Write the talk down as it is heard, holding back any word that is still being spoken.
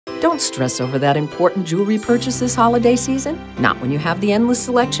Don't stress over that important jewelry purchase this holiday season. Not when you have the endless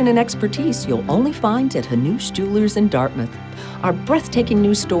selection and expertise you'll only find at Hannoush Jewelers in Dartmouth. Our breathtaking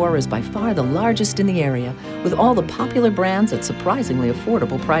new store is by far the largest in the area, with all the popular brands at surprisingly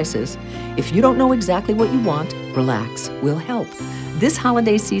affordable prices. If you don't know exactly what you want, relax, we'll help. This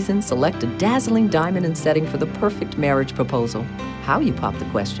holiday season, select a dazzling diamond and setting for the perfect marriage proposal. How you pop the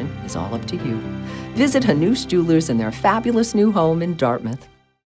question is all up to you. Visit Hannoush Jewelers in their fabulous new home in Dartmouth.